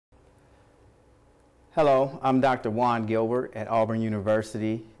Hello, I'm Dr. Juan Gilbert at Auburn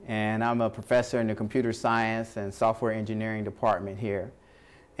University, and I'm a professor in the Computer Science and Software Engineering department here.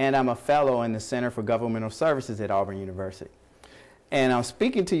 And I'm a fellow in the Center for Governmental Services at Auburn University. And I'm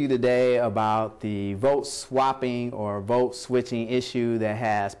speaking to you today about the vote swapping or vote switching issue that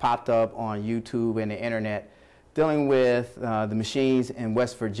has popped up on YouTube and the internet dealing with the machines in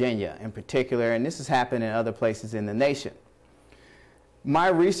West Virginia in particular, and this has happened in other places in the nation. My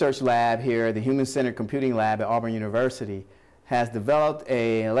research lab here, the Human-Centered Computing Lab at Auburn University, has developed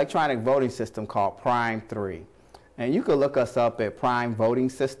an electronic voting system called Prime 3. And you can look us up at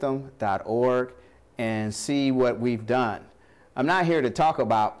primevotingsystem.org and see what we've done. I'm not here to talk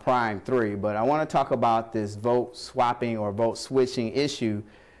about Prime 3, but I want to talk about this vote swapping or vote switching issue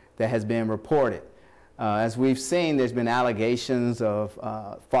that has been reported. As we've seen, there's been allegations of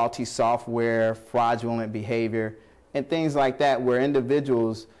faulty software, fraudulent behavior, and things like that, where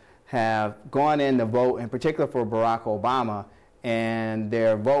individuals have gone in to vote, in particular for Barack Obama, and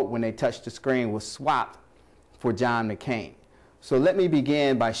their vote when they touched the screen was swapped for John McCain. So let me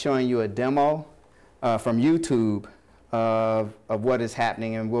begin by showing you a demo from YouTube of what is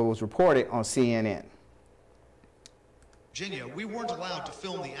happening and what was reported on CNN. Virginia, we weren't allowed to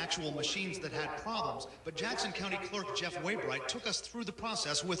film the actual machines that had problems, but Jackson County Clerk Jeff Waybright took us through the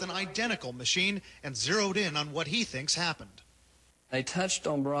process with an identical machine and zeroed in on what he thinks happened. They touched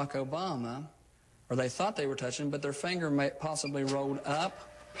on Barack Obama, or they thought they were touching, but their finger may possibly rolled up.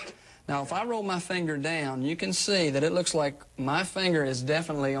 Now, if I roll my finger down, you can see that it looks like my finger is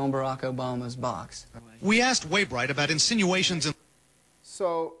definitely on Barack Obama's box. We asked Waybright about insinuations in...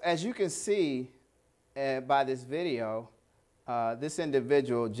 So, as you can see by this video, this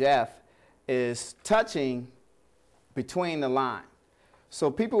individual, Jeff, is touching between the line.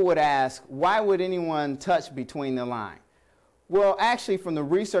 So people would ask, why would anyone touch between the line? Well, actually, from the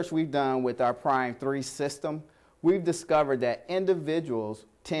research we've done with our Prime 3 system, we've discovered that individuals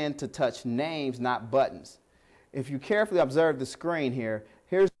tend to touch names, not buttons. If you carefully observe the screen here,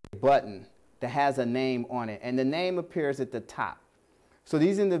 here's a button that has a name on it, and the name appears at the top. So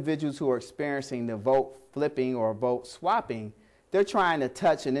these individuals who are experiencing the vote flipping or vote swapping, they're trying to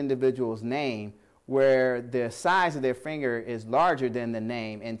touch an individual's name where the size of their finger is larger than the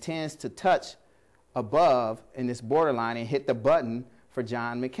name and tends to touch above in this borderline and hit the button for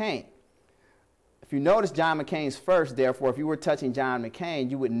John McCain. If you notice John McCain's first, therefore, if you were touching John McCain,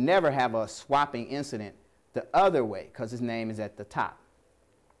 you would never have a swapping incident the other way because his name is at the top.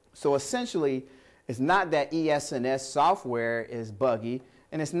 So essentially, it's not that ES&S software is buggy,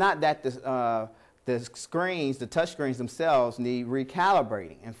 and it's not that the screens, the touch screens themselves need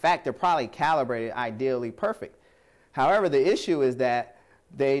recalibrating. In fact, they're probably calibrated ideally perfect. However, the issue is that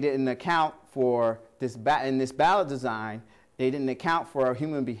they didn't account for this, in this ballot design, they didn't account for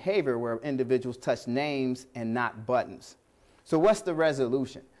human behavior where individuals touch names and not buttons. So what's the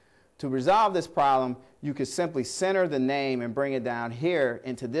resolution? To resolve this problem, you could simply center the name and bring it down here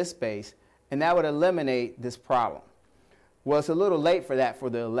into this space, and that would eliminate this problem. Well, it's a little late for that for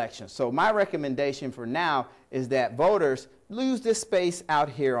the election. So my recommendation for now is that voters lose this space out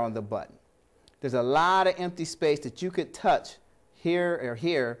here on the button. There's a lot of empty space that you could touch here or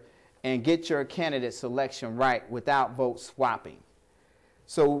here and get your candidate selection right without vote swapping.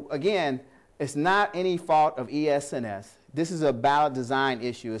 So again, it's not any fault of ES&S. This is a ballot design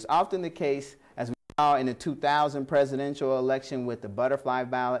issue. It's often the case, as we saw in the 2000 presidential election with the butterfly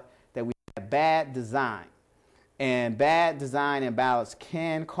ballot, that we had bad design. And bad design in ballots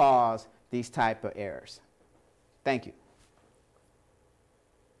can cause these type of errors. Thank you.